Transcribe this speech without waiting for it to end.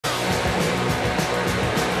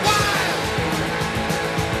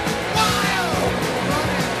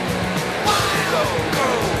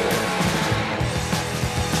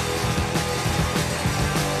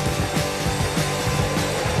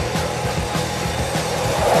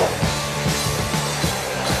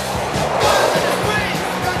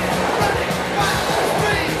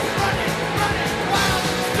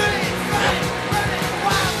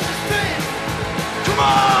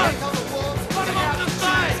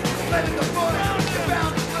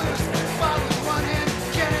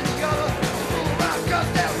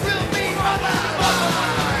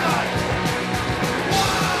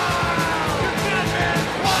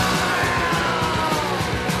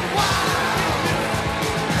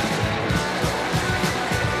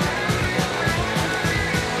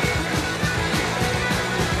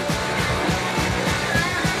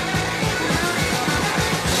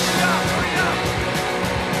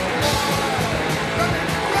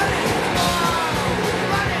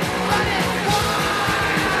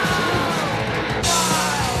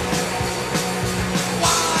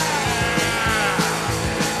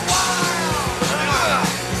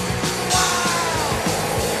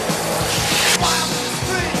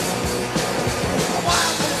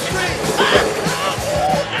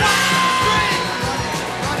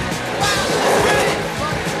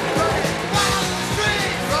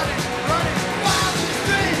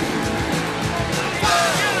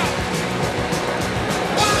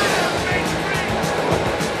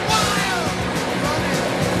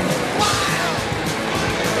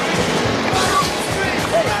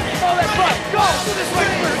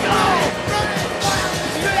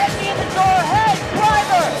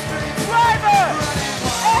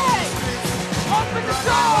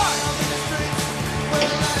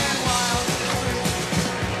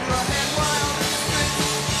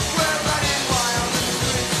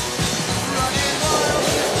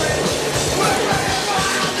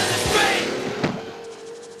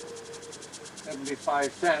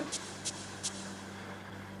75 cents.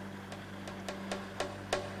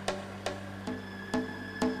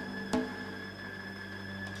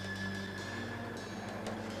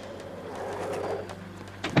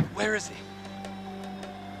 Where is he?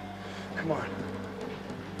 Come on.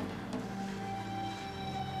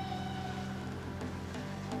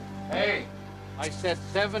 Hey, I said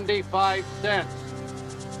 75 cents.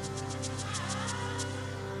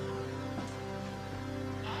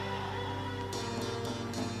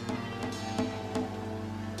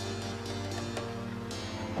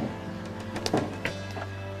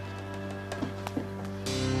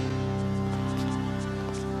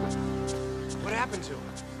 What happened to him?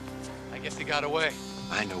 I guess he got away.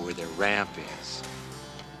 I know where their ramp is.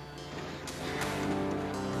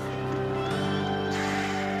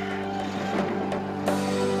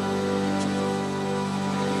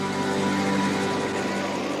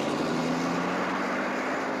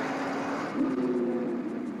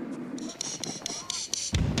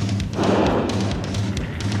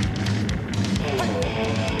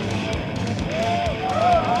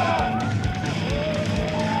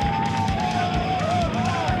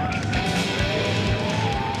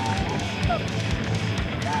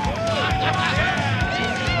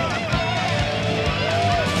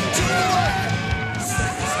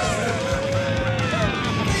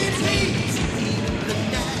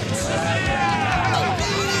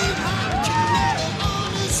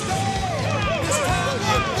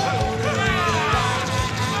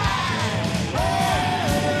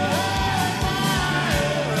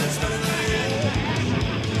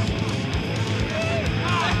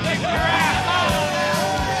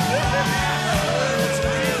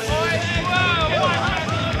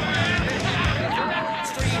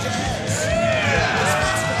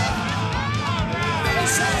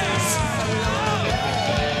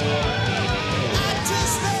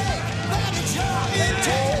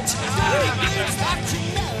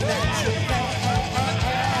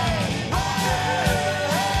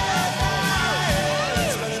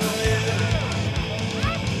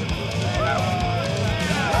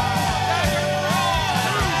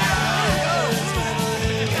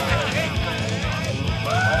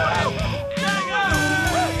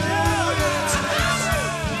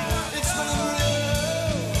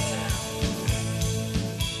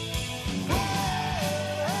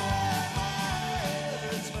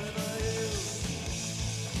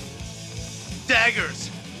 Daggers!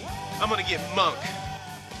 I'm gonna get Monk.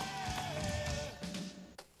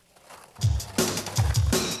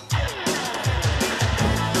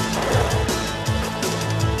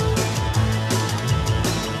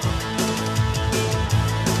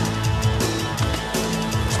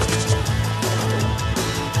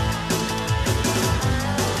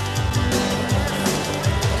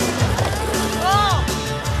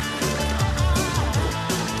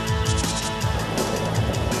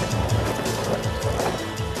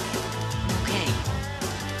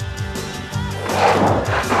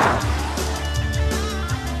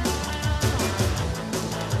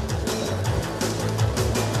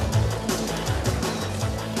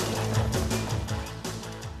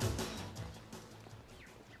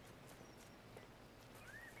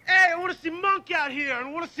 Out here, and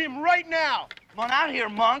I want to see him right now. Come on out here,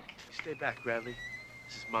 Monk. Stay back, Bradley.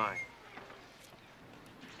 This is mine.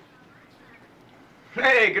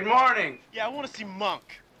 Hey, good morning. Yeah, I want to see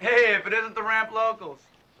Monk. Hey, if it isn't the Ramp Locals.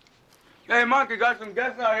 Hey, Monk, you got some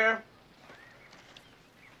guests out here.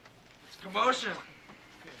 It's commotion.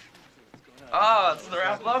 Oh, it's the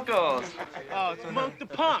Ramp Locals. Oh, it's Monk the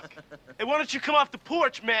Punk. Hey, why don't you come off the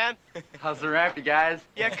porch, man? How's the ramp, you guys?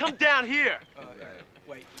 Yeah, come down here.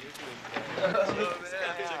 Wait.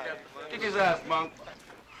 Kick his ass, Monk.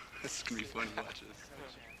 This is gonna be fun to watch this.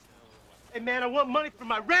 Hey, man, I want money for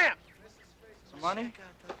my ramp. Some money?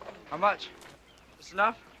 How much? Just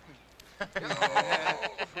enough?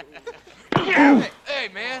 Hey,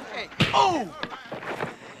 man. Hey. Oh!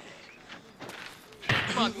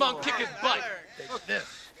 Come on, Monk, kick his butt. Look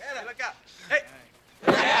this. Hey, look out. Hey.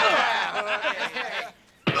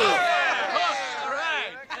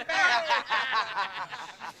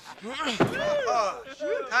 Oh,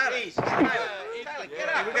 shoot. Tyler, get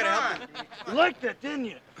out. We gotta help him. You liked that, didn't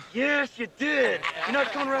you? Yes, you did. You're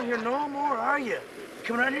not coming around here no more, are you?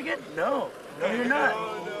 Coming around here again? No. No, you're not.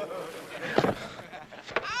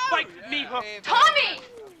 Fight me, Hook. Tommy!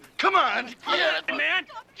 Come on. Yeah, man.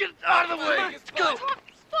 Get out of the way. Let's go.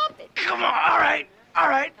 Stop it. Come on. All right. All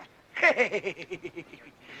right. Hey.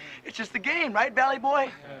 It's just a game, right, Valley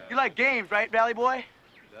Boy? You like games, right, Valley Boy?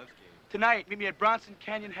 Tonight, meet me at Bronson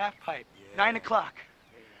Canyon Half Pipe, 9 o'clock.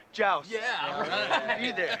 joust. Yeah.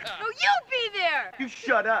 Be there. No, you be there. You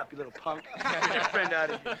shut up, you little punk. Get your friend out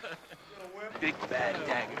of here. Big bad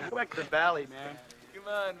dagger. Go back to the valley, man. Come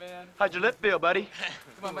on, man. How'd your lip feel, buddy?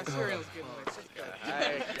 Come on, my cereal's getting wet. Let's go.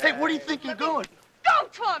 Hey, where do you think you're going? Go,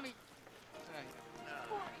 Tommy.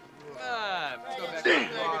 Come on. Let's go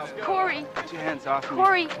back. Corey, Get your hands off me.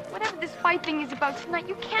 Corey, whatever this fight thing is about tonight,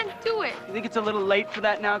 you can't do it. You think it's a little late for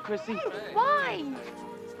that now, Chrissy? Why?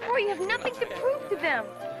 Corey, you have nothing to prove to them.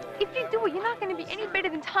 If you do it, you're not going to be any better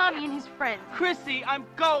than Tommy and his friends. Chrissy, I'm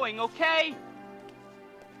going, okay?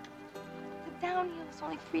 The downhill is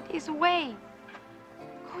only 3 days away.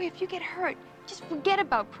 Corey, if you get hurt, just forget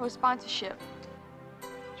about pro sponsorship.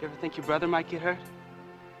 Did you ever think your brother might get hurt?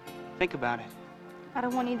 Think about it. I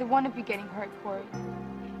don't want either one of you getting hurt, Corey.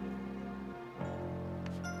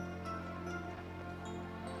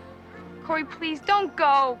 Corey, please don't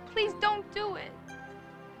go. Please don't do it.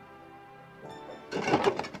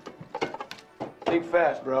 Think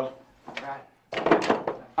fast, bro. Right.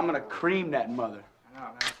 I'm gonna cream that mother. I know,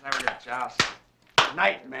 man. It's never gonna joust.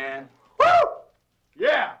 Night, man. Woo!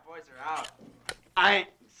 Yeah! Boys are out. I ain't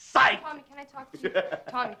psyched. Tommy, can I talk to you?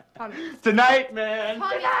 Tommy. Tonight, man.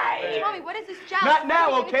 Tommy, what is this job? Not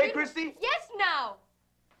now, What are you gonna okay, do? Chrissy? Yes, now.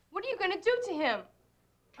 What are you gonna do to him?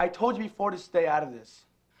 I told you before to stay out of this.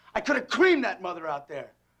 I could have creamed that mother out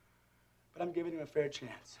there. But I'm giving him a fair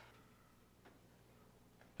chance.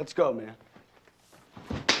 Let's go, man.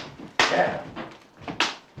 Yeah.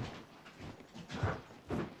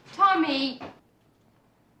 Tommy.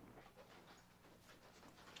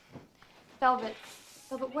 Velvet,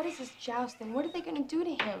 what is this jousting? What are they gonna do to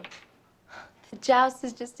him? The joust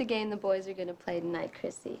is just a game the boys are gonna play tonight,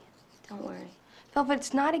 Chrissy. Don't worry. Velvet,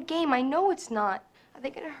 it's not a game. I know it's not. Are they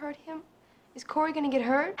gonna hurt him? Is Corey gonna get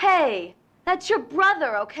hurt? Hey, that's your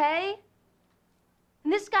brother, okay?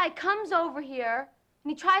 And this guy comes over here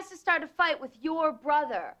and he tries to start a fight with your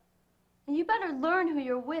brother. And you better learn who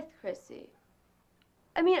you're with, Chrissy.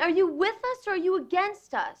 I mean, are you with us or are you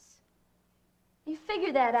against us? You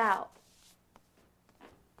figure that out.